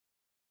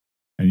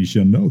and you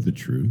shall know the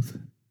truth,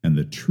 and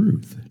the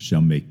truth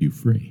shall make you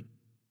free.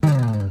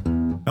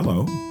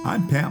 Hello,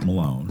 I'm Pat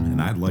Malone,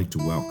 and I'd like to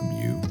welcome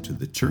you to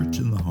the Church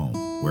in the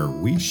Home, where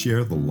we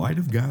share the light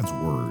of God's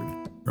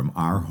Word from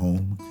our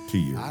home to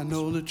yours. I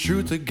know the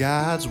truth of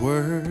God's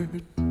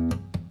Word,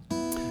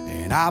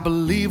 and I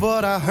believe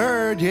what I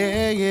heard, yeah.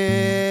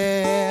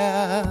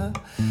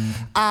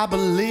 I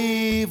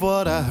believe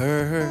what I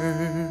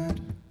heard.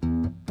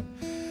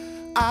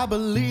 I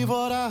believe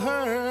what I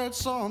heard,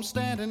 so I'm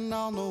standing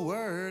on the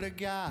Word of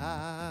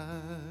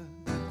God.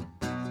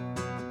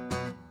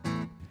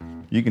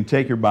 You can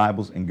take your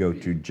Bibles and go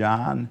to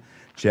John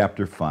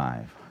chapter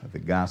 5, the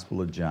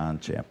Gospel of John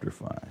chapter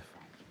 5.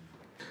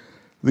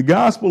 The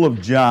Gospel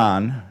of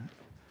John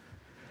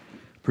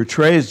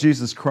portrays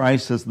Jesus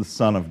Christ as the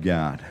Son of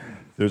God.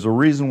 There's a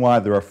reason why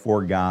there are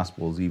 4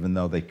 Gospels, even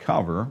though they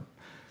cover,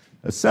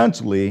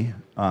 essentially,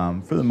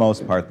 for the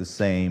most part, the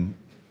same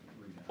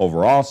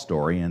overall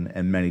story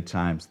and many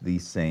times the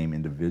same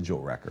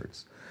individual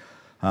records.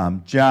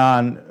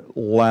 John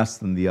less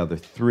than the other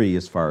 3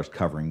 as far as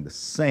covering the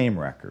same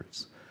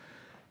records.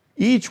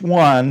 Each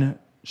one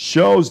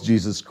shows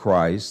Jesus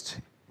Christ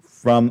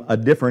from a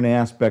different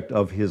aspect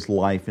of his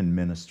life and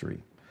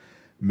ministry.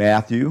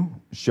 Matthew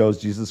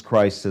shows Jesus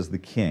Christ as the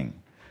king.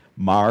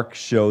 Mark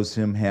shows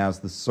him as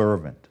the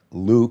servant.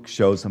 Luke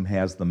shows him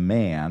as the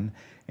man.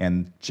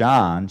 And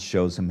John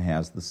shows him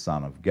as the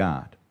Son of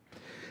God.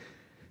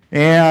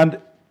 And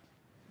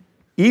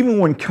even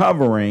when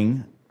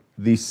covering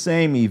the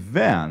same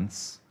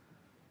events,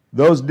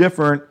 those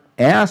different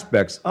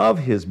aspects of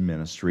his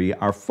ministry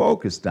are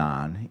focused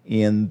on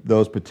in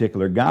those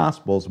particular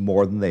Gospels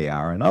more than they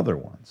are in other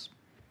ones.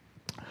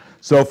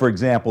 So, for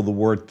example, the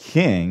word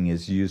king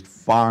is used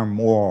far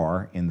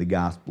more in the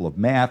Gospel of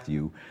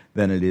Matthew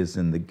than it is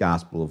in the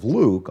Gospel of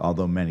Luke,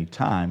 although many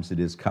times it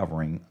is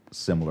covering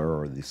similar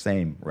or the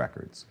same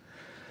records.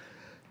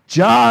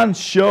 John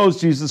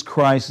shows Jesus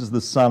Christ as the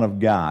Son of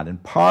God,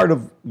 and part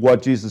of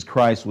what Jesus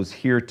Christ was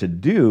here to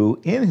do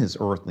in his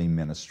earthly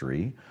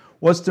ministry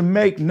was to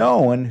make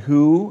known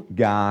who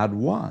God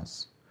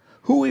was,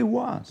 who he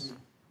was.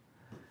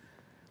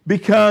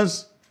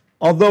 Because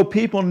although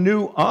people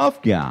knew of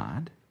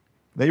God,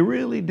 they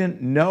really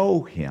didn't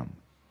know him.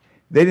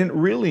 They didn't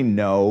really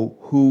know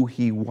who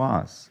he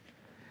was.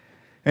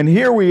 And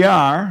here we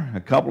are, a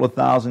couple of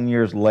thousand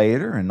years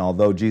later, and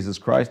although Jesus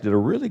Christ did a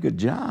really good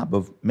job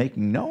of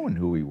making known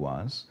who he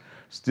was,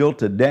 still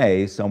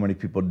today, so many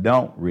people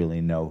don't really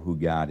know who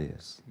God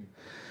is.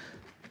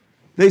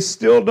 They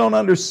still don't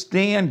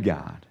understand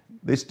God.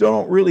 They still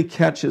don't really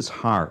catch his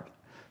heart.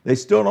 They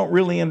still don't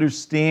really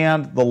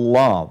understand the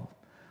love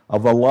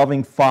of a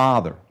loving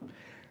Father.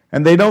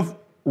 And they don't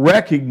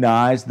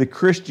recognize that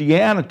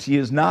Christianity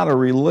is not a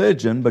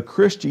religion, but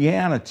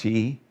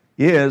Christianity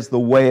is the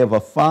way of a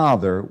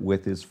father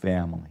with his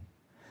family.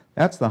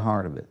 That's the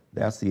heart of it.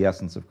 That's the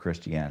essence of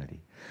Christianity.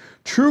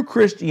 True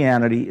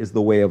Christianity is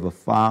the way of a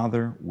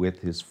father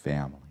with his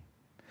family.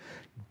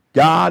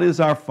 God is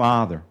our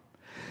Father.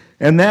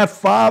 And that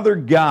Father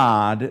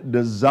God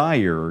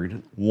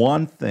desired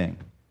one thing,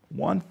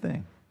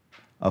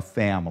 a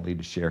family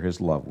to share his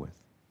love with.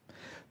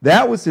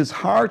 That was his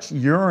heart's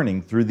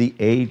yearning through the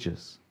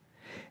ages.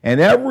 And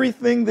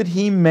everything that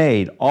he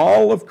made,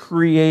 all of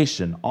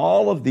creation,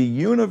 all of the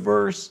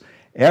universe,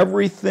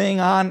 everything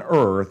on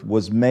earth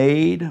was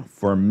made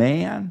for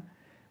man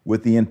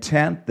with the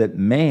intent that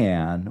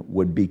man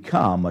would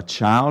become a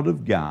child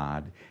of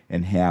God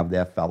and have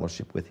that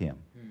fellowship with him.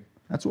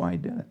 That's why he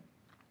did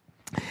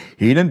it.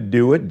 He didn't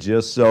do it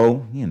just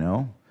so,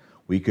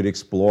 we could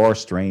explore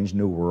strange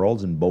new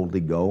worlds and boldly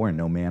go where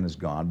no man has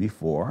gone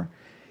before.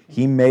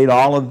 He made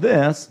all of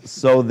this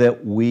so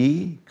that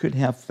we could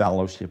have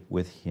fellowship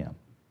with him.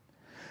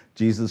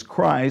 Jesus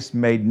Christ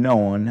made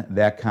known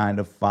that kind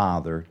of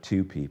Father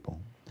to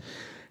people.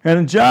 And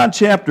in John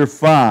chapter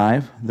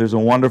 5, there's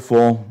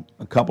a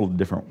couple of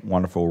different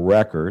wonderful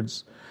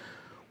records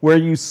where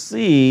you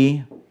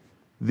see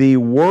the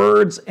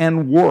words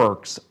and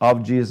works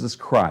of Jesus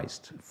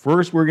Christ.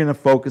 First, we're going to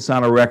focus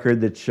on a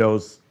record that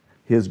shows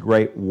his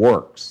great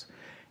works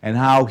and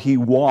how he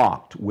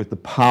walked with the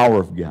power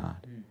of God.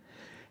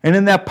 And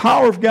in that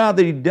power of God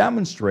that he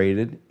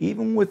demonstrated,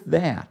 even with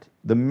that,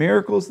 the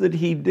miracles that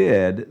he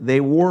did, they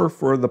were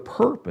for the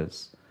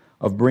purpose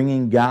of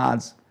bringing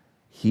God's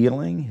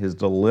healing, his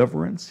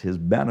deliverance, his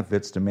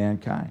benefits to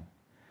mankind.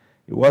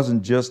 It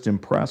wasn't just to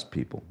impress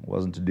people. It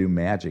wasn't to do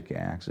magic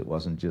acts. It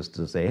wasn't just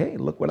to say, hey,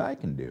 look what I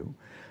can do.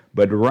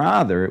 But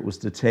rather, it was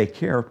to take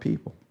care of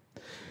people.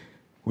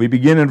 We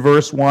begin in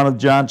verse 1 of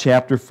John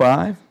chapter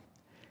 5.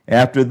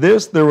 After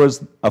this, there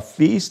was a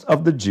feast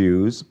of the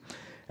Jews,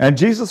 and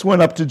Jesus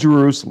went up to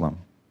Jerusalem.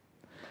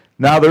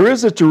 Now there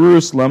is at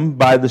Jerusalem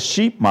by the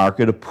sheep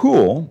market a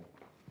pool,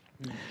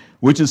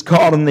 which is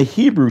called in the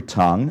Hebrew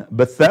tongue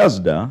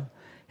Bethesda,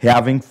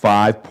 having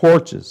 5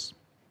 porches.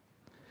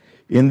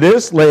 In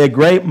this lay a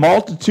great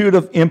multitude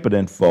of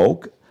impotent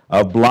folk,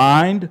 of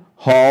blind,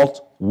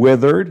 halt,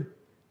 withered,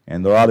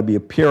 and there ought to be a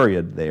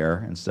period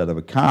there instead of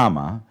a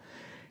comma,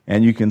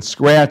 And you can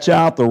scratch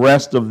out the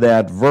rest of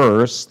that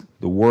verse,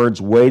 the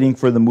words waiting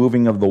for the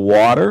moving of the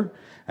water,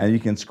 and you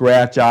can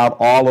scratch out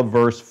all of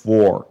verse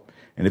 4.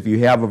 And if you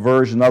have a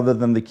version other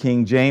than the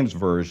King James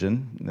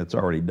Version, that's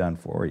already done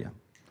for you.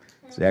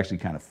 It's actually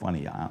kind of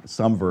funny.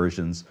 Some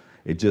versions,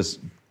 it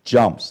just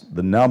jumps.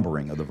 The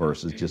numbering of the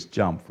verses just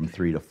jump from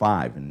 3 to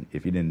 5. And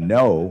if you didn't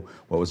know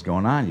what was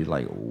going on, you'd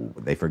like, oh,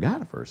 they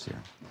forgot a verse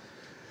here.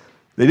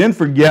 They didn't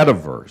forget a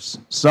verse.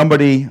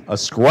 Somebody, a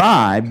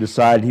scribe,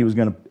 decided he was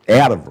going to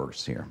add a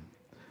verse here.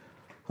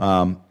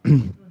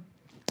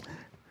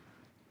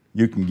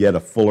 You can get a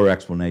fuller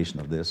explanation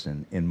of this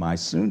in my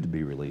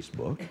soon-to-be-released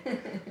book,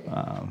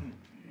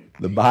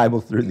 The Bible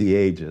Through the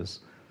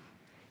Ages.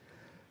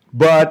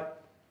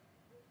 But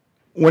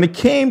when it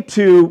came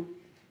to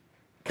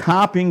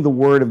copying the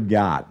Word of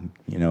God,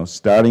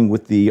 starting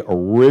with the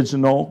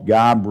original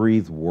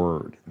God-breathed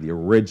Word, the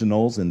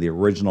originals in the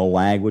original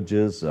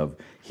languages of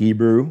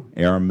Hebrew,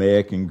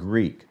 Aramaic, and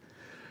Greek,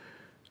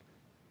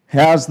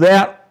 has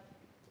that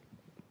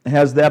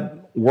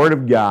Word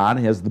of God,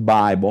 as the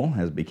Bible,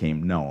 as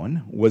became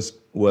known,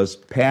 was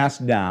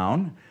passed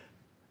down.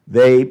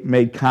 They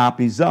made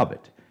copies of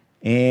it.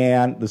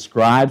 And the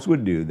scribes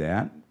would do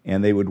that,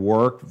 and they would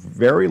work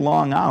very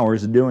long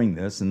hours doing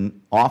this, and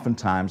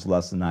oftentimes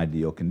less than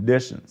ideal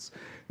conditions.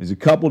 There's a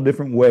couple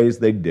different ways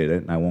they did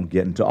it, and I won't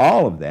get into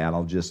all of that.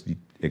 I'll just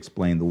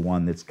explain the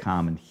one that's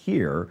common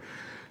here.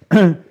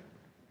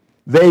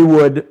 They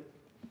would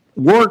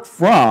work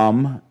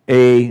from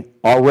a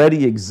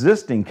already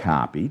existing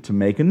copy to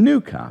make a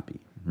new copy,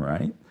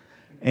 right?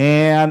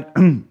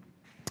 And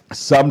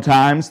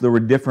sometimes there were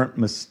different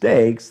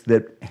mistakes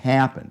that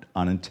happened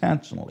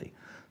unintentionally.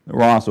 There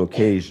were also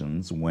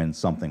occasions when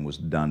something was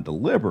done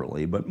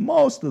deliberately, but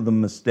most of the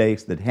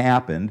mistakes that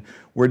happened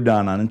were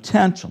done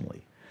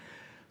unintentionally.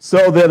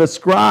 So that a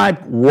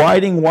scribe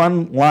writing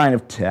one line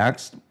of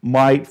text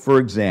might, for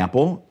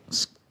example,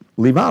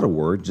 leave out a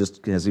word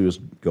just as he was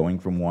going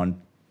from one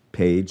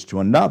page to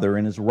another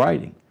in his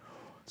writing.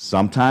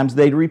 Sometimes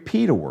they'd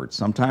repeat a word.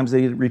 Sometimes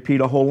they'd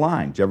repeat a whole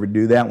line. Did you ever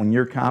do that when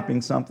you're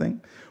copying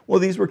something? Well,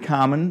 these were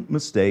common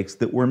mistakes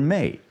that were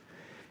made.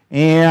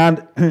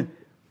 And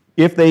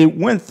if they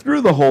went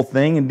through the whole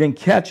thing and didn't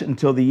catch it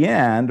until the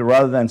end,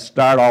 rather than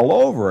start all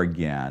over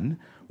again,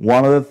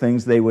 one of the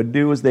things they would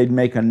do is they'd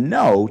make a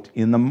note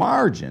in the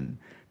margin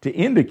to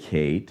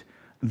indicate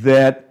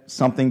that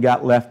something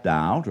got left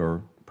out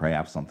or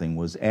perhaps something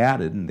was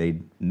added, and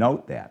they'd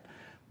note that.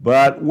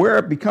 But where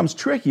it becomes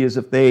tricky is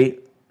if they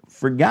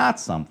forgot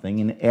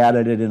something and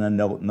added it in a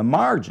note in the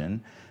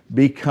margin,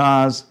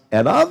 because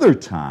at other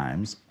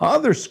times,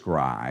 other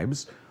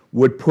scribes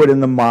would put in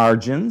the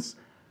margins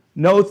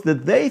notes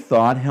that they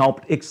thought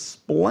helped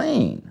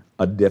explain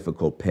a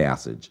difficult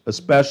passage,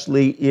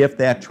 especially if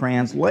that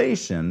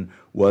translation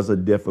was a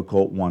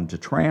difficult one to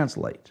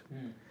translate.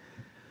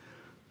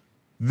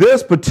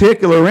 This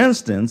particular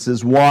instance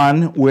is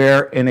one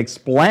where an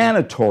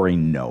explanatory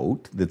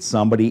note that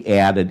somebody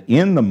added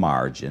in the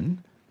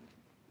margin,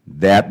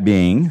 that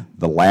being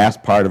the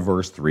last part of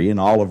verse 3 and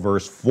all of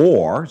verse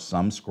 4,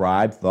 some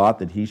scribe thought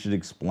that he should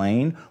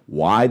explain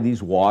why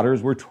these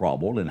waters were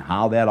troubled and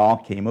how that all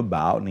came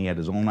about, and he had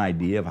his own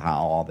idea of how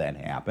all that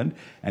happened,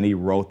 and he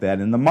wrote that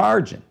in the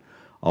margin.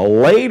 A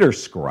later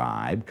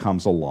scribe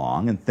comes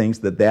along and thinks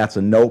that that's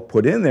a note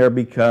put in there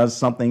because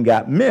something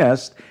got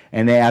missed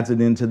and adds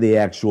it into the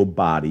actual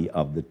body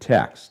of the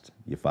text.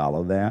 You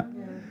follow that?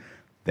 Yeah.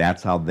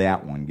 That's how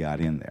that one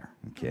got in there,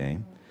 okay?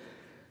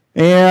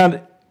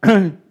 And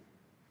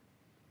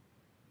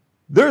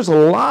there's a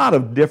lot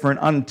of different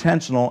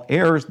unintentional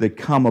errors that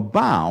come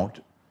about,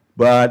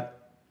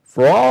 but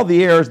for all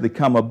the errors that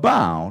come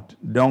about,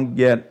 don't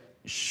get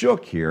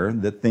shook here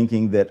that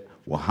thinking that,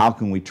 well, how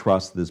can we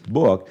trust this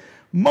book?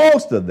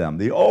 Most of them,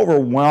 the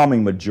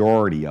overwhelming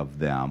majority of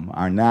them,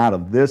 are not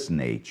of this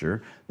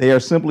nature. They are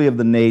simply of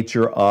the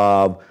nature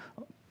of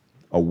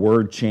a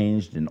word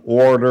changed in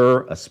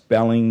order, a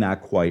spelling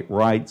not quite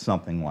right,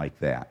 something like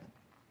that.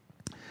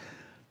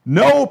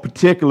 No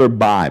particular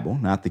Bible,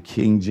 not the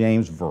King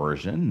James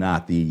Version,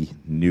 not the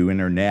New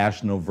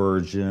International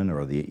Version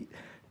or the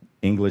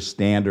English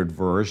Standard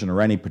Version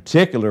or any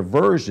particular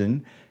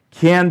version,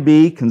 can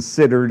be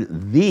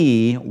considered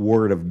the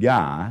Word of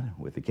God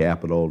with a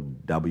capital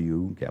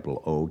W,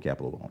 capital O,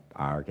 capital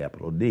R,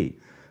 capital D.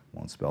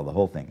 Won't spell the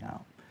whole thing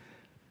out.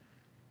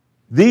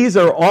 These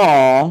are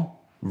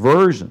all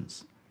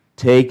versions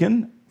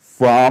taken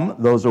from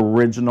those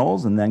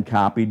originals and then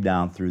copied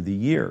down through the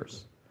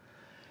years.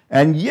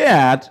 And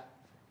yet,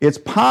 it's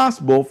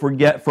possible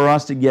for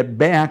us to get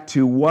back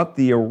to what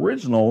the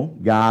original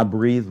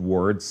God-breathed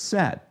Word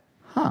said.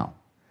 How?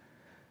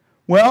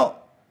 Well,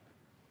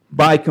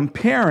 by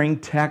comparing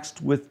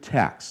text with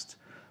text,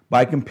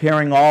 by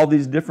comparing all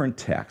these different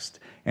texts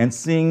and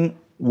seeing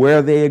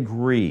where they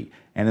agree.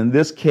 And in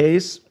this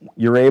case,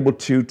 you're able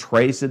to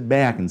trace it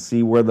back and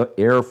see where the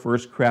error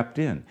first crept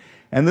in.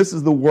 And this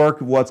is the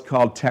work of what's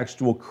called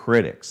textual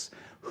critics,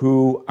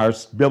 who are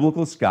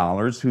biblical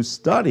scholars who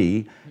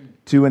study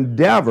to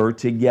endeavor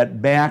to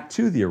get back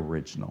to the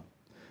original.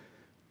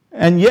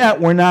 And yet,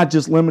 we're not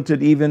just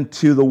limited even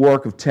to the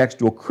work of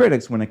textual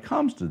critics when it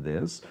comes to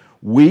this.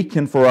 We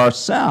can, for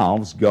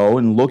ourselves, go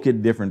and look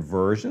at different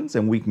versions,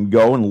 and we can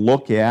go and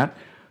look at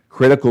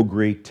critical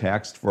Greek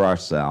text for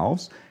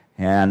ourselves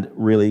and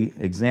really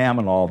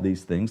examine all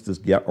these things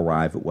to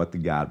arrive at what the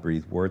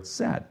God-breathed Word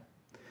said.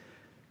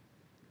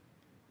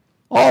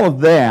 All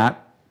of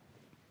that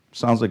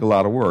sounds like a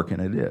lot of work,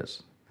 and it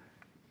is.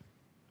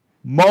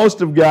 Most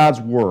of God's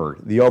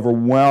Word, the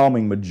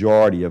overwhelming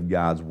majority of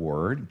God's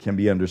Word, can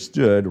be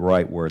understood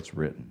right where it's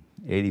written.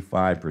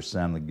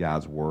 85% of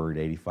God's Word,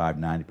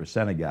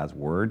 85-90% of God's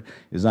Word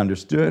is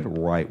understood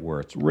right where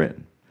it's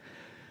written.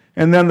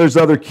 And then there's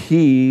other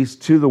keys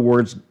to the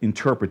Word's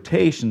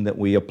interpretation that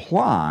we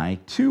apply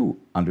to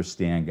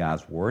understand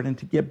God's Word and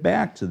to get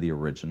back to the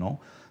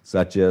original,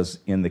 such as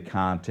in the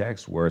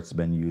context where it's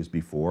been used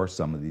before,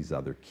 some of these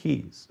other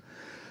keys.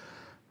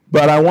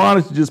 But I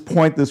wanted to just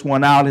point this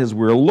one out as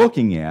we're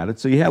looking at it,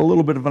 so you had a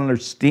little bit of an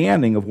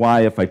understanding of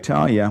why, if I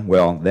tell you,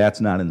 well, that's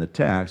not in the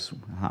text,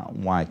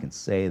 why I can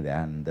say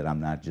that, and that I'm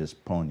not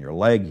just pulling your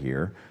leg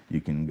here.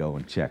 You can go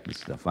and check this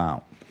stuff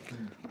out.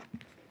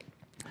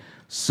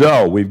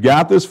 So we've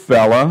got this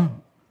fella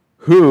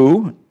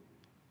who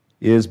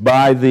is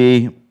by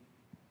the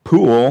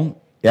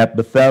pool at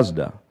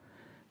Bethesda.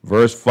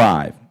 Verse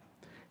 5.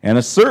 And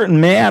a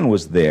certain man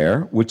was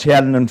there, which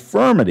had an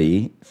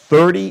infirmity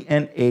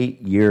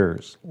 38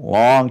 years.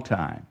 Long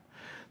time.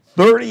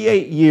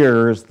 38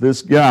 years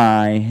this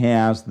guy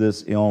has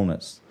this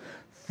illness.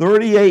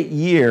 38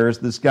 years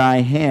this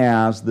guy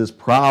has this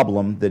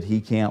problem that he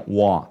can't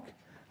walk.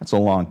 That's a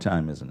long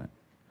time, isn't it?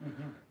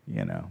 Mm-hmm.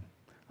 You know.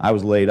 I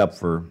was laid up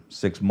for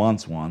 6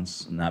 months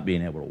once, not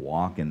being able to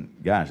walk, and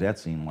gosh, that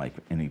seemed like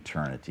an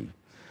eternity.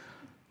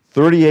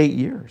 38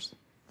 years.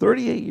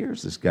 38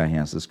 years this guy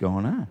has this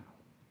going on.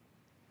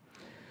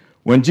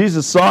 When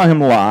Jesus saw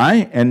him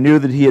lie and knew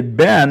that he had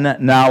been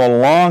now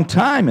a long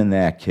time in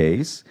that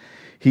case,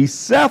 he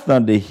saith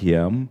unto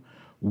him,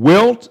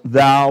 Wilt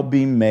thou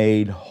be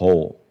made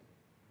whole?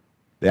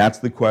 That's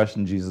the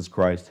question Jesus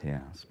Christ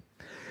has.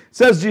 It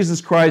says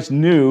Jesus Christ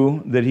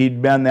knew that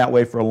he'd been that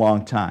way for a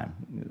long time.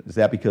 Is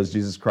that because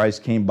Jesus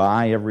Christ came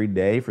by every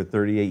day for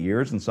 38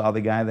 years and saw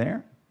the guy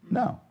there?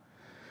 No.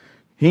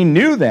 He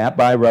knew that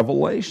by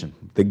revelation,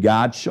 that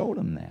God showed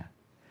him that.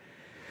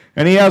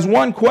 And he has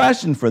one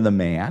question for the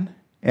man.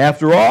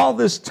 After all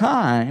this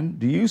time,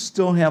 do you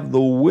still have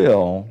the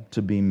will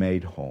to be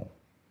made whole?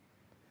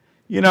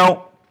 You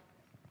know,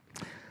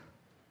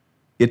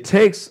 it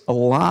takes a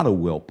lot of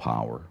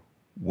willpower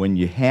when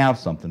you have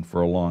something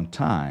for a long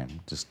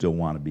time to still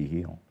want to be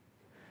healed.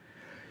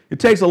 It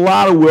takes a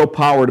lot of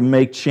willpower to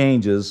make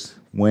changes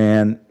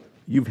when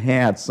you've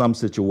had some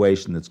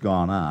situation that's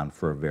gone on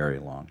for a very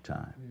long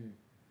time.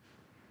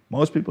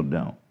 Most people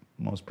don't.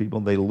 Most people,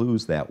 they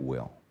lose that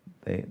will.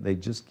 They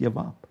just give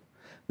up.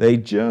 They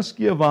just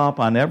give up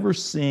on ever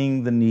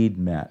seeing the need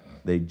met.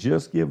 They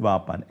just give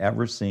up on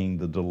ever seeing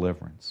the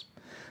deliverance.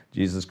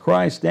 Jesus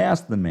Christ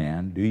asked the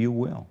man, do you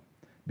will?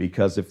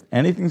 Because if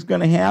anything's going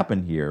to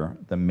happen here,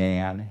 the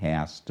man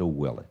has to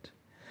will it.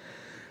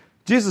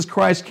 Jesus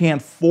Christ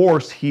can't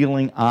force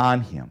healing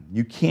on him.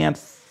 You can't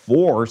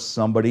force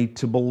somebody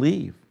to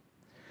believe.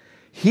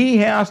 He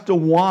has to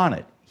want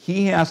it.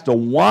 He has to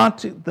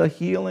want the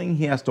healing,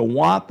 he has to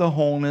want the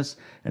wholeness,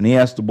 and he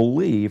has to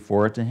believe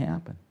for it to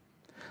happen.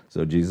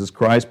 So Jesus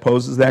Christ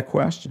poses that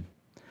question.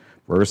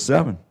 Verse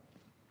 7.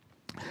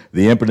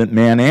 The impotent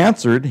man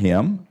answered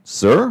him,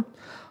 Sir,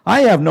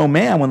 I have no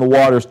man when the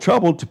water is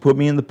troubled to put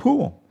me in the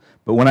pool.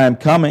 But when I am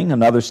coming,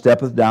 another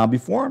steppeth down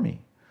before me.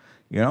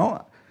 You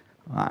know,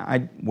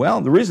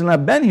 the reason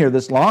I've been here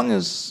this long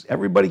is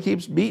everybody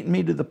keeps beating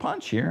me to the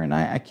punch here, and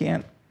I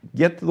can't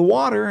get to the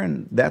water,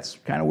 and that's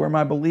kind of where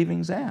my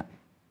believing's at.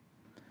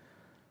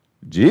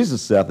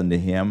 Jesus saith unto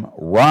him,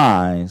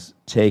 Rise,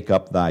 take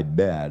up thy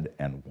bed,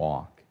 and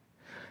walk.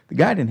 The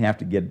guy didn't have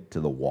to get to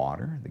the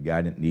water. The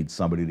guy didn't need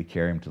somebody to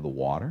carry him to the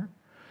water.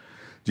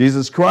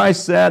 Jesus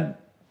Christ said,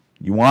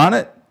 You want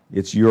it?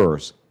 It's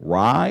yours.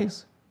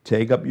 Rise,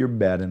 take up your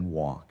bed, and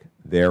walk.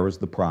 There is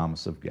the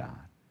promise of God.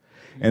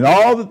 And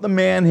all that the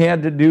man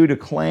had to do to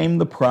claim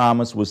the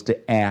promise was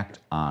to act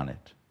on it.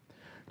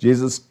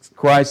 Jesus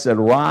Christ said,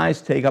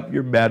 Rise, take up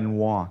your bed, and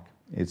walk.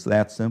 It's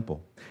that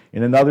simple.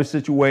 In another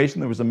situation,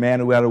 there was a man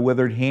who had a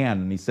withered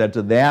hand, and he said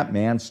to that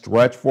man,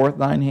 Stretch forth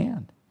thine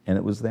hand. And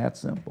it was that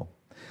simple.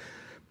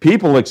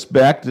 People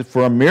expect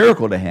for a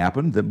miracle to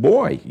happen that,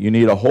 boy, you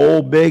need a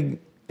whole big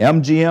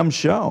MGM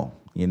show.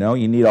 You know,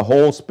 you need a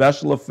whole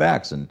special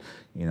effects and,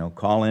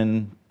 call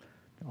in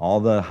all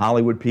the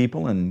Hollywood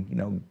people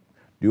and,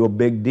 do a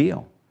big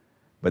deal.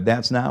 But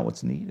that's not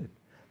what's needed.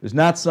 There's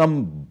not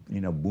some,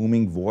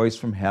 booming voice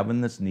from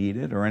heaven that's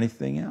needed or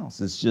anything else.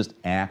 It's just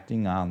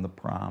acting on the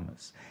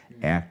promise.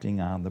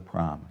 Acting on the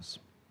promise.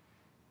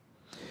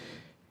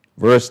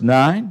 Verse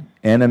 9,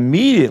 And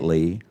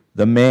immediately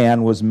the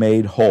man was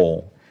made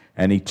whole,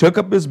 and he took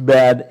up his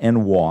bed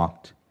and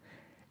walked.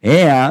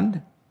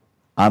 And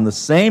on the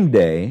same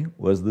day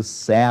was the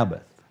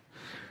Sabbath.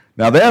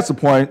 Now that's the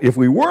point. If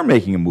we were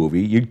making a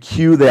movie, you'd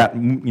cue that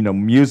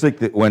music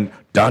that went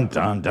dun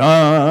dun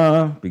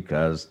dun,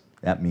 because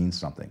that means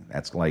something.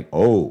 That's like,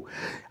 oh,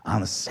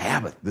 on the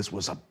Sabbath, this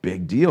was a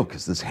big deal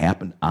because this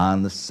happened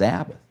on the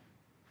Sabbath.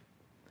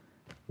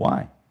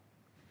 Why?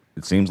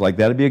 It seems like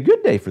that'd be a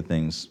good day for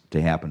things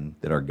to happen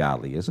that are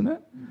godly, isn't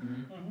it?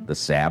 Mm-hmm. The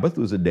Sabbath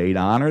was a day to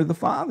honor the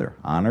Father,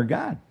 honor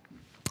God.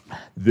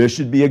 This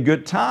should be a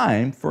good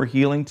time for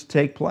healing to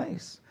take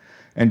place.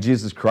 And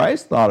Jesus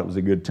Christ thought it was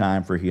a good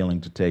time for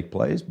healing to take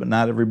place, but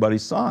not everybody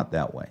saw it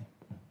that way.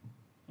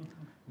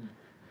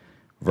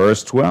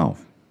 Verse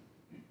 12.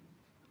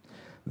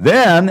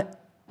 Then,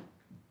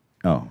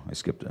 I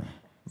skipped it.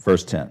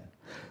 Verse 10.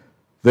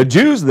 The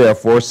Jews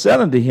therefore said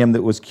unto him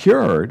that was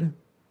cured,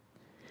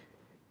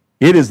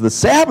 It is the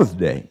Sabbath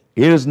day.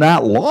 It is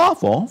not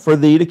lawful for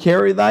thee to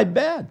carry thy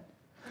bed.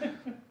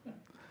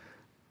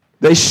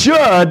 They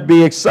should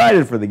be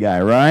excited for the guy,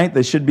 right?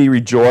 They should be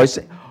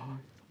rejoicing.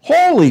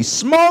 Holy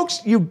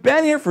smokes, you've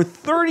been here for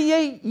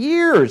 38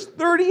 years.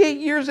 38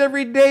 years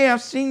every day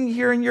I've seen you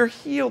here and you're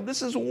healed.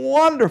 This is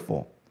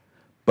wonderful.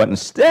 But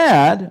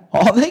instead,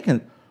 all they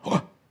can,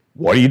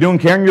 what are you doing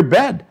carrying your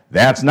bed?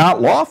 That's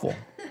not lawful.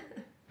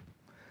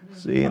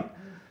 See,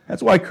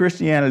 that's why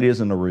Christianity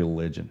isn't a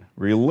religion.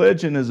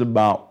 Religion is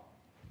about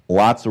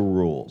lots of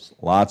rules,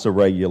 lots of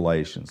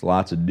regulations,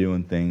 lots of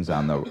doing things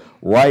on the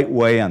right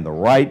way, on the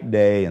right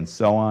day, and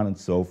so on and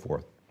so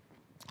forth.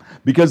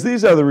 Because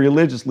these are the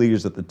religious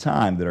leaders at the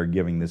time that are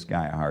giving this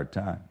guy a hard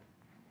time.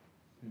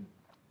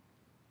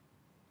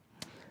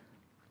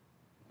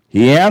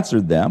 He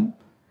answered them,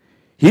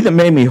 He that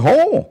made me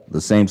whole,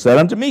 the same said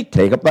unto me,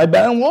 Take up thy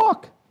bed and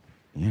walk.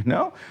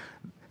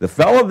 The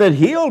fellow that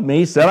healed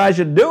me said I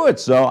should do it,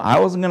 so I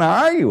wasn't going to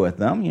argue with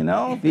him.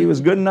 If he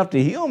was good enough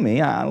to heal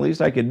me, at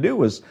least I could do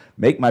was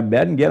make my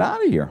bed and get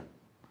out of here.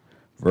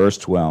 Verse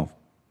 12.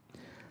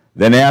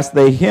 Then asked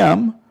they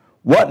him,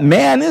 What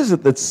man is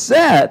it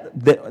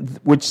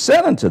which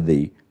said unto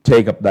thee,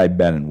 Take up thy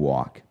bed and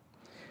walk?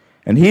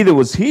 And he that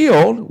was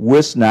healed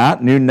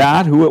knew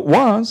not who it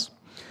was,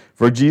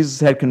 for Jesus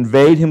had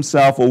conveyed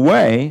himself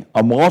away,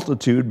 a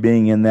multitude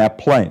being in that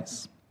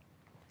place.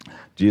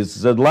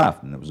 Jesus had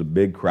left, and there was a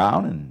big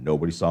crowd, and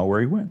nobody saw where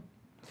he went.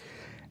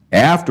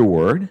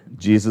 Afterward,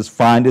 Jesus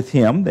findeth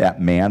him,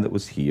 that man that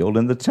was healed,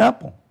 in the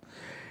temple,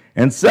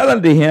 and said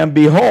unto him,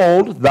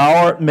 Behold,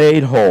 thou art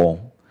made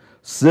whole.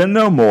 Sin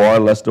no more,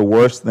 lest a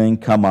worse thing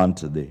come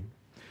unto thee.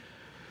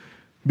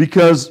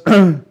 Because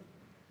the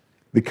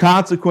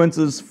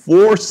consequences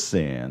for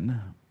sin,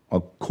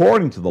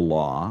 according to the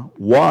law,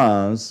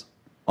 was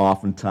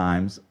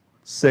oftentimes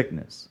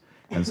sickness.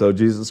 And so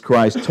Jesus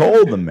Christ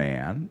told the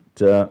man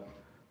to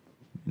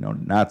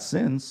not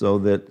sin so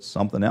that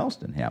something else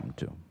didn't happen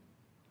to him.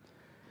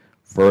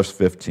 Verse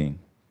 15.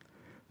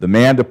 The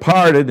man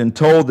departed and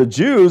told the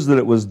Jews that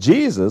it was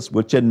Jesus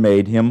which had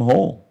made him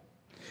whole.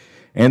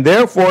 And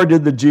therefore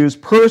did the Jews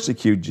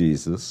persecute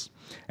Jesus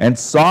and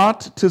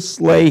sought to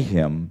slay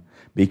him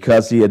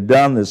because he had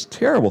done this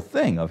terrible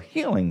thing of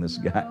healing this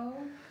guy.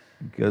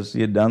 Because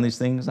he had done these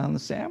things on the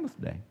Sabbath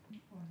day.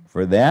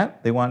 For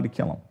that, they wanted to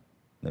kill him.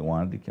 They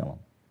wanted to kill him.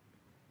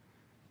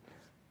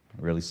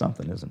 Really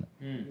something, isn't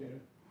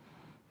it?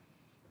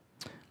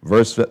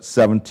 Verse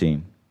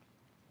 17.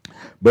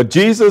 But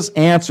Jesus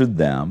answered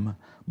them,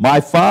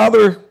 My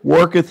Father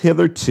worketh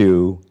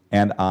hitherto,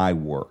 and I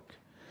work.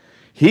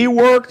 He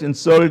worked, and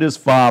so did his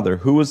Father.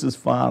 Who was his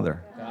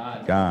Father?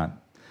 God.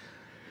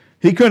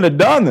 He couldn't have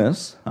done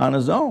this on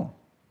his own.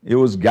 It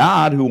was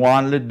God who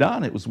wanted it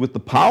done. It was with the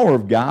power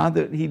of God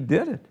that he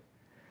did it.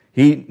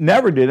 He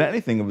never did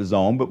anything of his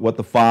own but what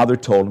the Father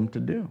told him to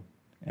do.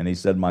 And he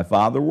said, My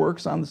Father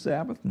works on the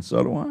Sabbath, and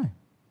so do I.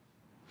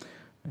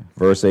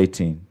 Verse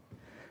 18.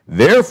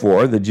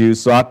 Therefore, the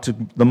Jews sought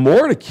the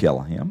more to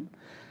kill him,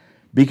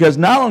 because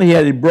not only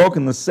had he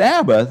broken the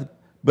Sabbath,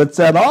 but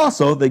said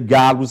also that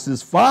God was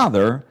his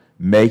Father,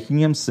 making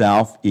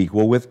himself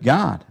equal with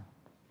God.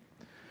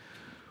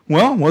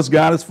 Well, was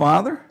God his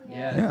Father?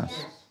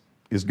 Yes.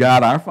 Is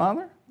God our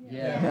Father?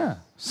 Yes. Yeah.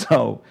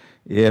 So,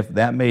 if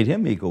that made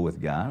him equal with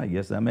God, I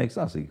guess that makes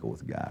us equal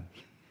with God.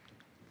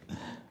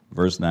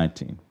 Verse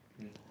 19.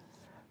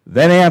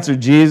 Then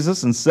answered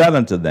Jesus and said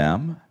unto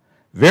them,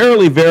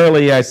 Verily,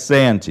 verily, I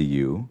say unto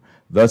you,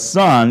 the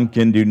Son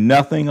can do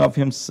nothing of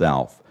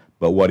himself,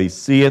 but what he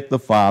seeth the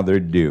Father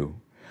do.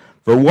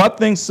 For what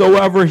things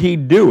soever he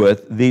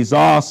doeth, these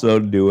also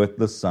doeth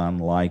the Son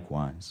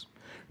likewise.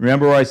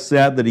 Remember I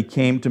said that he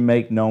came to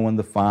make known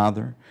the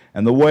Father?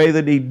 And the way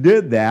that he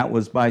did that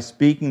was by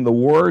speaking the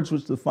words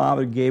which the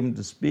Father gave him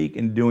to speak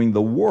and doing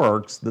the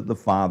works that the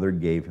Father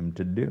gave him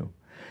to do.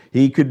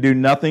 He could do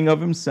nothing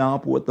of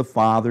himself but what the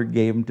Father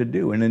gave him to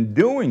do. And in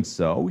doing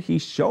so, he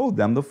showed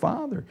them the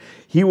Father.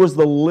 He was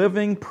the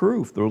living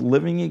proof, the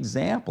living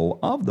example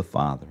of the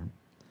Father.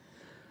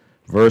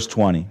 Verse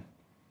 20.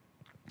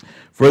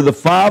 For the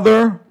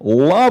Father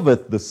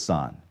loveth the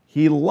Son.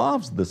 He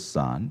loves the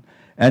Son,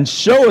 and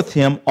showeth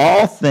him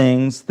all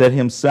things that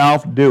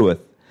himself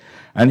doeth.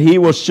 And he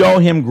will show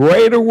him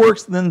greater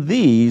works than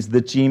these,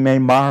 that ye may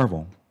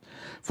marvel.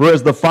 For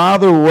as the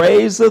Father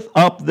raiseth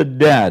up the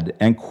dead,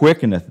 and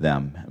quickeneth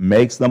them,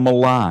 makes them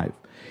alive,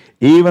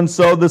 even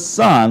so the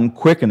Son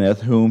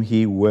quickeneth whom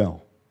he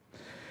will.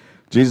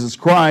 Jesus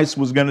Christ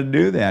was going to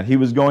do that. He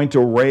was going to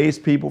raise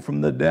people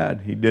from the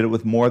dead. He did it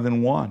with more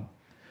than one.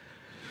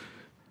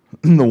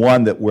 The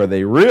one that where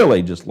they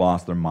really just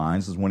lost their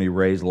minds is when he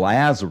raised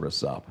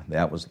Lazarus up.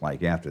 That was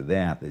like after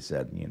that they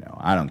said,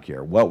 I don't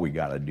care what we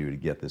got to do to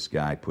get this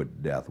guy put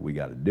to death. We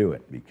got to do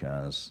it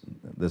because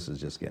this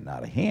is just getting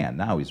out of hand.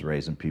 Now he's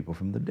raising people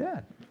from the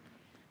dead.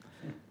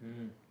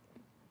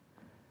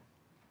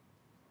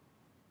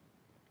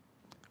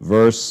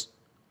 Verse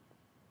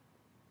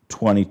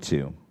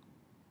 22.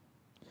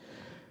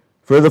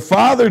 For the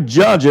Father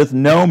judgeth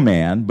no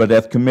man, but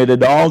hath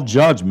committed all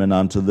judgment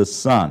unto the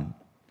Son,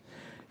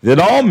 that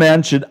all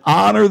men should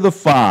honor the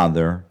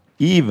Father,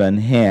 even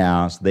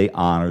as they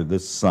honor the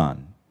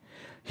Son.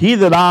 He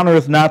that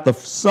honoreth not the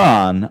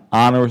Son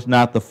honoreth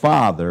not the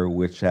Father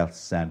which hath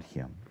sent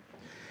him.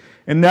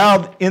 And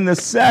now in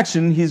this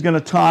section, he's going to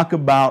talk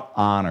about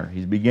honor.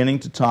 He's beginning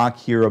to talk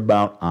here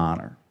about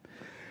honor.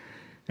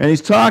 And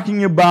he's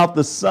talking about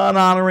the Son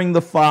honoring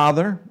the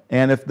Father,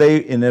 and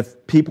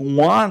if people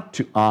want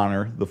to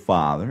honor the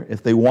Father,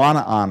 if they want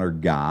to honor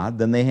God,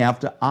 then they have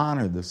to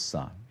honor the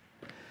Son.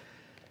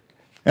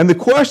 And the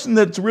question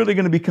that's really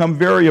going to become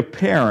very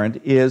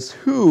apparent is,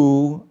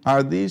 who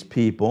are these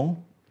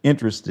people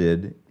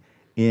interested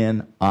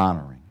in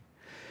honoring?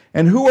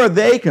 And who are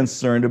they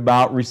concerned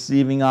about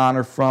receiving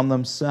honor from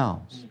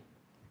themselves?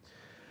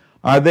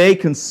 Are they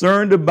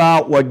concerned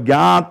about what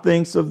God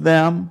thinks of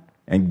them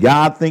and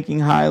God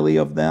thinking highly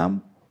of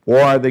them? Or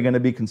are they going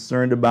to be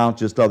concerned about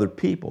just other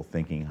people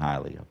thinking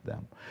highly of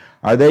them?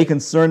 Are they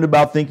concerned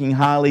about thinking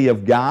highly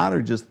of God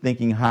or just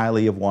thinking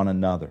highly of one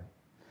another?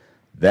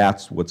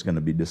 That's what's going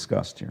to be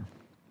discussed here.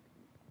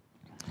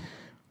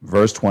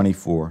 Verse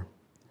 24.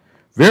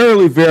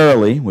 Verily,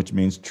 verily, which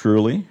means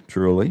truly,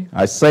 truly,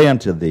 I say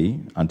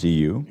unto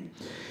you,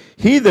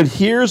 he that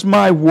hears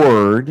my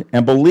word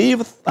and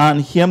believeth on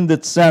him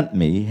that sent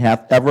me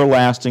hath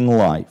everlasting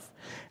life,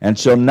 and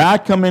shall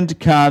not come into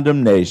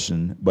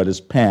condemnation, but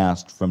is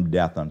passed from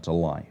death unto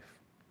life.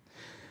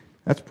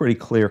 That's pretty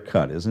clear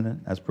cut, isn't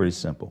it? That's pretty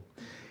simple.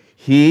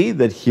 He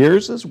that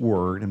hears his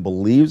word and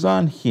believes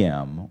on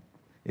him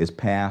is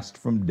passed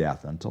from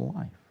death unto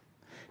life.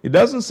 It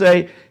doesn't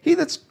say, he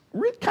that's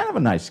kind of a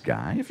nice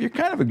guy. If you're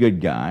kind of a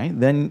good guy,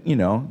 then,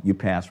 you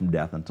pass from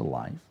death unto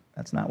life.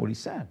 That's not what he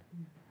said.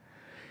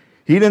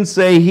 He didn't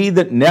say he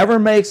that never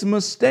makes a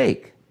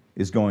mistake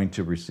is going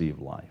to receive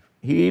life.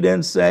 He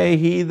didn't say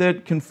he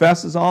that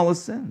confesses all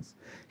his sins.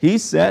 He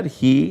said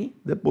he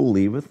that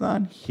believeth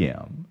on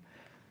him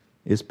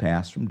is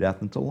passed from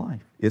death unto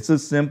life. It's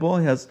as simple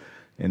as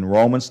in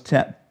Romans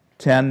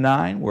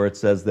 10:9, where it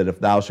says that if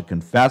thou shalt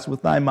confess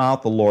with thy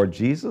mouth the Lord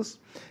Jesus,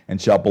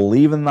 and shalt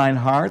believe in thine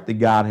heart that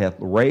God hath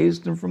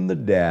raised him from the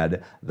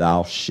dead,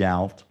 thou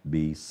shalt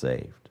be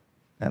saved.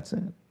 That's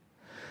it.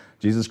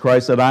 Jesus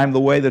Christ said, I am the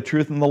way, the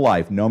truth, and the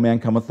life. No man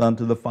cometh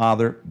unto the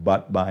Father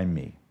but by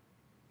me.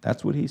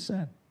 That's what he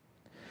said.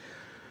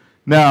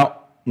 Now,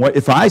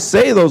 if I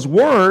say those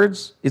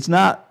words, it's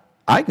not,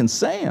 I can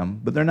say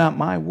them, but they're not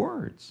my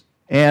words.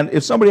 And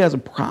if somebody has a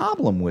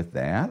problem with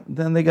that,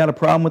 then they got a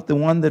problem with the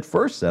one that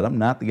first said them,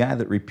 not the guy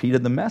that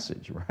repeated the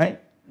message,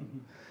 right? Mm-hmm.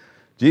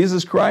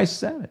 Jesus Christ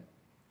said it.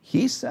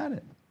 He said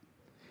it.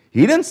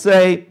 He didn't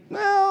say,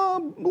 well,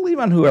 believe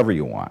on whoever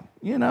you want.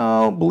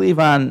 Believe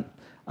on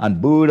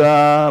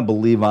Buddha,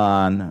 believe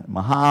on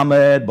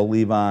Muhammad,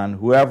 believe on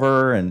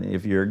whoever, and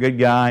if you're a good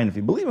guy, and if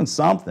you believe in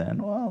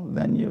something, well,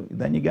 then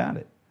you got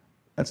it.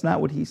 That's not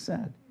what he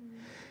said.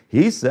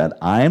 He said,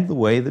 I am the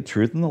way, the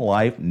truth, and the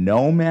life.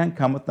 No man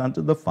cometh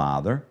unto the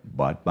Father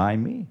but by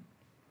me.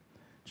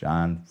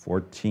 John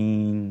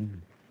 14:6,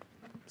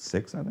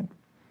 I think.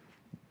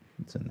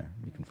 It's in there.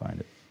 You can find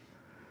it.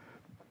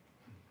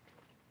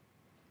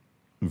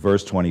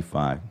 Verse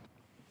 25.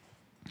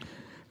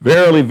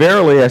 Verily,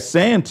 verily, I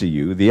say unto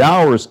you, the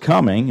hour is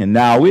coming, and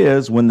now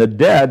is, when the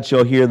dead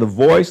shall hear the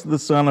voice of the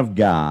Son of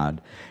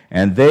God,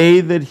 and they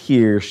that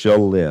hear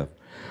shall live.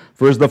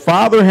 For as the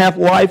Father hath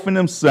life in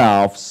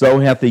himself, so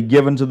hath he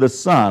given to the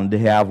Son to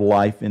have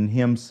life in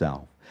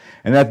himself,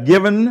 and hath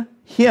given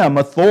him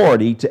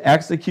authority to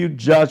execute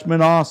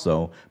judgment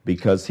also,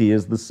 because he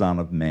is the Son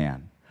of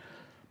Man.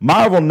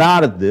 Marvel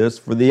not at this,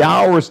 for the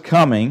hour is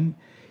coming,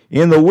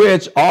 in the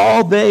which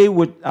all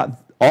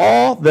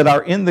that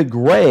are in the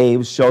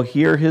graves shall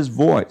hear his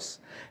voice,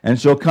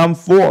 and shall come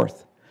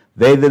forth,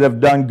 they that have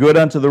done good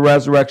unto the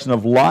resurrection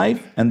of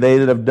life, and they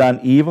that have done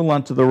evil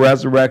unto the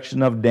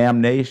resurrection of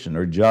damnation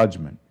or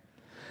judgment.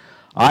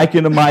 I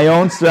can of my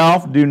own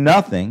self do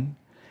nothing.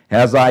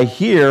 As I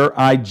hear,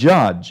 I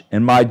judge,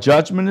 and my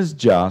judgment is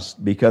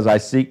just, because I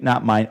seek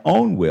not mine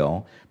own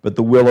will, but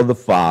the will of the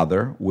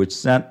Father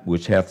which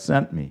hath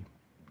sent me.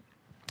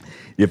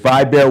 If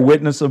I bear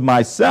witness of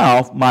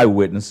myself, my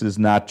witness is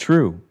not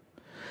true.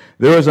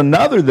 There is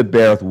another that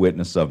beareth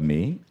witness of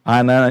me,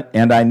 and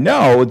I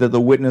know that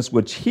the witness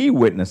which he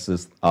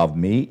witnesseth of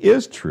me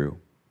is true.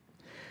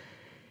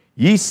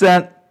 Ye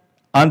sent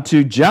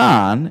unto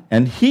John,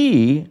 and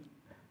he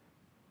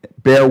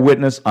bare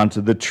witness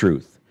unto the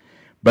truth.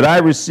 But I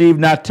received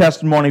not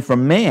testimony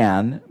from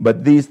man,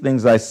 but these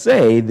things I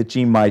say, that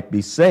ye might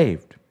be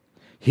saved.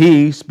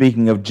 He,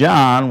 speaking of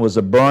John, was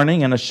a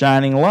burning and a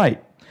shining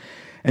light,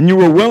 and you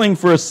were willing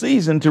for a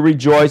season to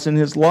rejoice in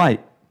his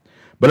light.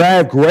 But I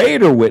have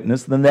greater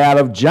witness than that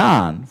of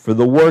John, for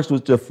the works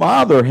which the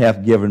Father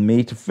hath given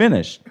me to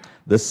finish,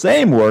 the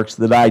same works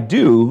that I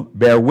do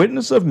bear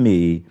witness of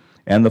me,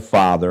 and the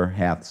Father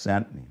hath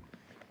sent me.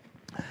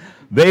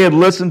 They had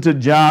listened to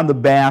John the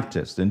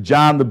Baptist, and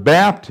John the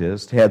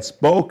Baptist had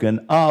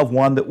spoken of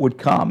one that would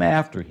come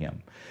after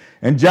him.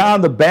 And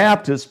John the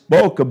Baptist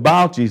spoke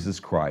about Jesus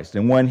Christ,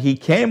 and when he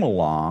came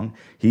along,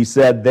 he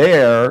said,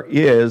 there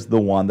is the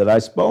one that I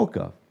spoke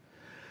of.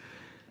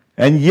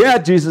 And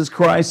yet Jesus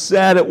Christ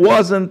said it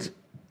wasn't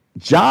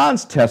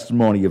John's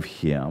testimony of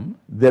him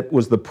that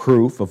was the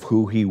proof of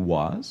who he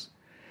was,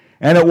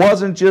 and it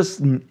wasn't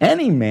just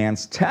any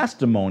man's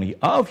testimony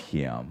of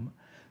him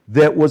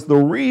that was the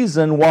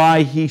reason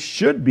why he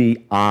should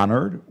be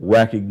honored,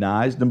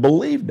 recognized, and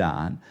believed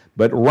on,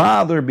 but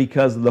rather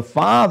because of the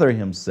Father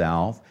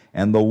himself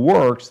and the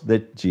works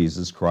that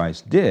Jesus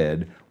Christ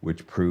did,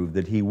 which proved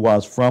that he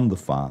was from the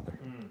Father.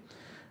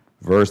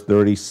 Verse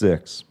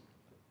 36.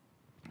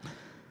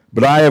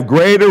 But I have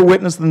greater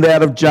witness than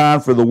that of John,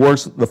 for the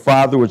works that the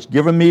Father which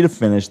given me to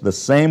finish, the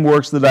same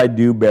works that I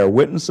do bear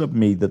witness of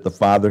me that the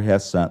Father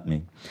hath sent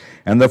me.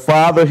 And the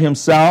Father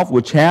himself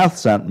which hath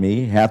sent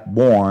me hath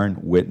borne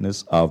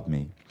witness of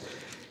me.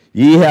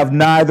 Ye have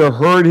neither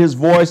heard his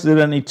voice at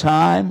any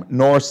time,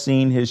 nor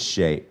seen his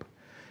shape.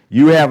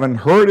 You haven't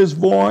heard his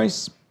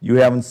voice, you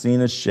haven't seen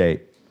his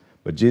shape.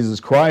 But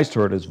Jesus Christ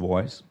heard his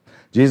voice.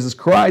 Jesus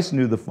Christ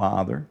knew the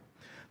Father.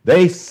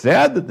 They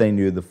said that they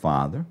knew the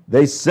Father.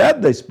 They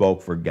said they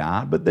spoke for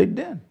God, but they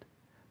didn't.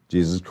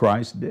 Jesus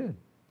Christ did.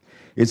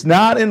 It's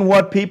not in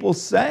what people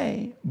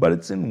say, but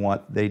it's in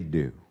what they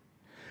do.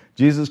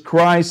 Jesus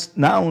Christ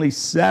not only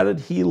said it,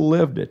 he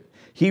lived it.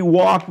 He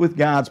walked with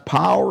God's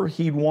power.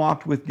 He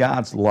walked with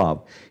God's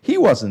love. He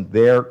wasn't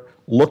there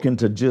looking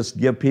to just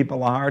give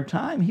people a hard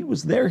time. He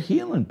was there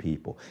healing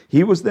people.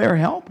 He was there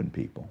helping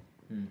people.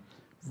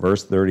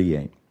 Verse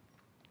 38.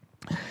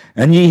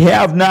 And ye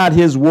have not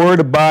his word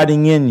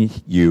abiding in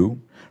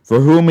you, for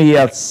whom he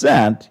hath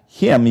sent,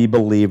 him ye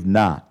believe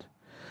not.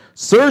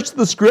 Search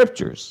the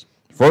Scriptures,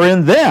 for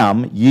in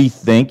them ye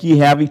think ye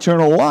have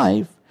eternal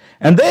life,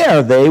 and they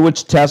are they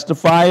which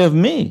testify of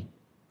me.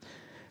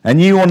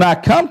 And ye will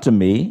not come to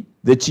me,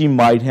 that ye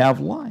might have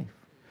life.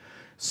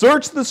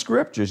 Search the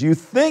Scriptures. You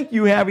think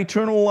you have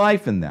eternal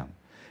life in them.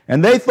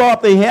 And they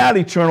thought they had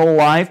eternal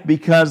life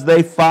because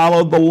they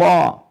followed the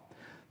law.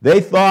 They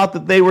thought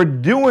that they were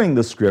doing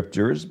the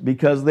Scriptures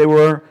because they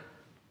were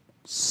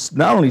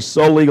not only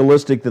so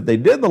legalistic that they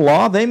did the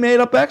law, they made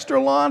up extra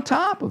law on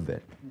top of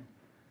it.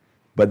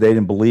 But they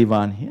didn't believe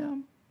on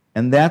him.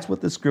 And that's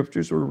what the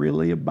Scriptures were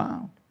really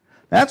about.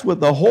 That's what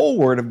the whole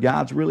Word of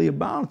God's really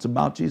about. It's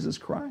about Jesus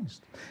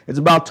Christ. It's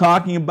about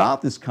talking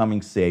about this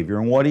coming Savior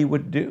and what he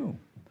would do.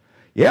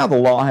 Yeah, the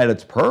law had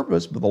its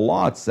purpose, but the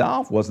law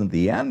itself wasn't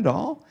the end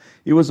all.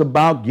 It was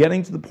about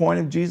getting to the point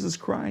of Jesus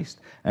Christ.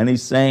 And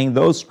he's saying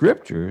those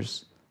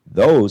Scriptures,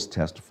 those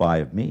testify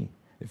of me.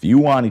 If you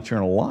want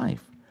eternal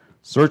life,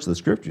 search the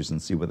Scriptures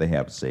and see what they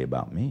have to say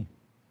about me.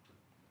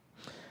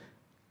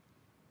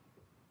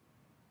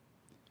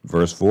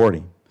 Verse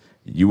 40.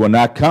 You will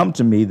not come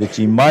to me that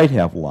ye might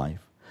have life.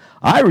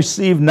 I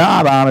receive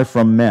not honor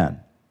from men,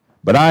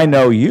 but I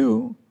know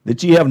you,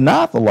 that ye have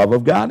not the love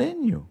of God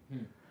in you.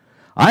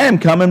 I am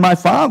come in my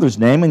Father's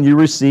name, and you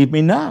receive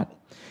me not.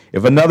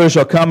 If another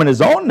shall come in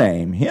his own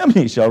name, him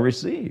he shall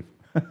receive.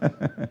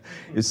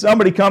 If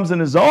somebody comes in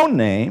his own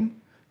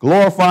name,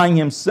 glorifying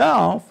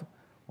himself,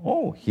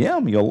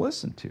 him you'll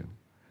listen to.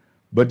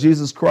 But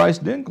Jesus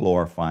Christ didn't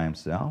glorify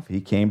himself.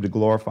 He came to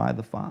glorify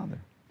the Father.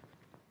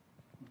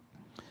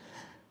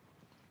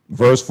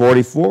 Verse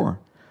 44.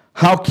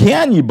 How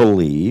can ye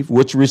believe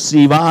which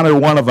receive honor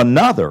one of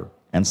another,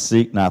 and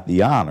seek not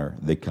the honor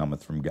that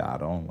cometh from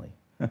God only?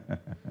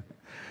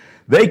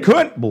 They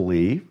couldn't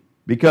believe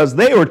because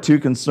they were too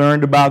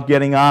concerned about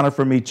getting honor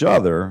from each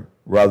other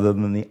rather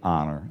than the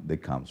honor that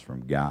comes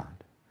from God.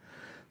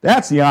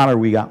 That's the honor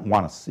we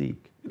want to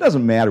seek. It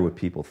doesn't matter what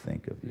people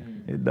think of you.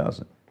 It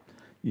doesn't.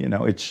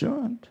 It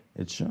shouldn't.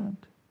 It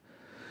shouldn't.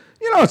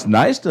 It's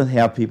nice to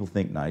have people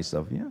think nice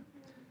of you.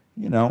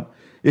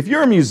 If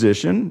you're a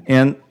musician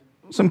and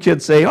some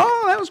kids say,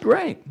 oh, that was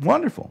great,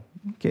 wonderful.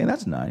 Okay,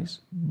 that's nice.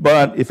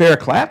 But if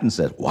Eric Clapton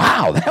says,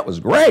 wow, that was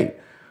great,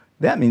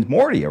 that means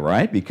more to you,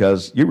 right?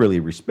 Because you really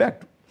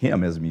respect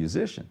him as a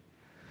musician.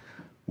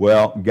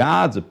 Well,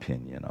 God's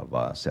opinion of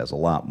us has a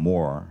lot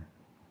more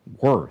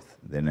worth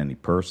than any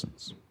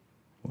person's.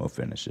 We'll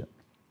finish it.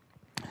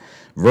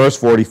 Verse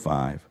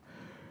 45.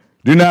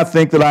 Do not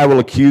think that I will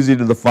accuse you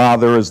to the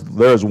Father, as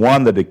there is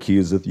one that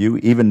accuseth you,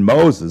 even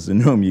Moses,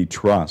 in whom ye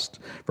trust.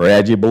 For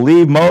had ye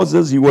believed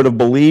Moses, ye would have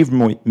believed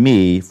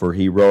me, for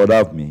he wrote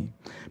of me.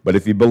 But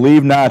if you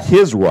believe not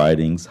his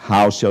writings,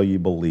 how shall you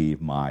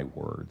believe my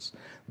words?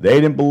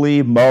 They didn't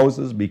believe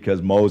Moses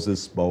because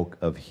Moses spoke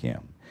of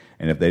him.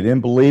 And if they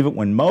didn't believe it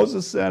when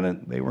Moses said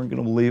it, they weren't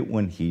going to believe it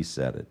when he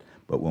said it.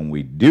 But when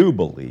we do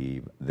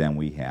believe, then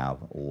we have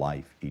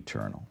life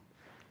eternal.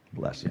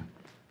 Bless you.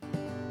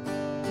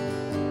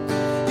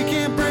 You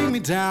can't bring me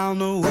down,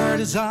 the word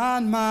is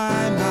on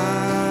my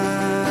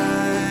mind.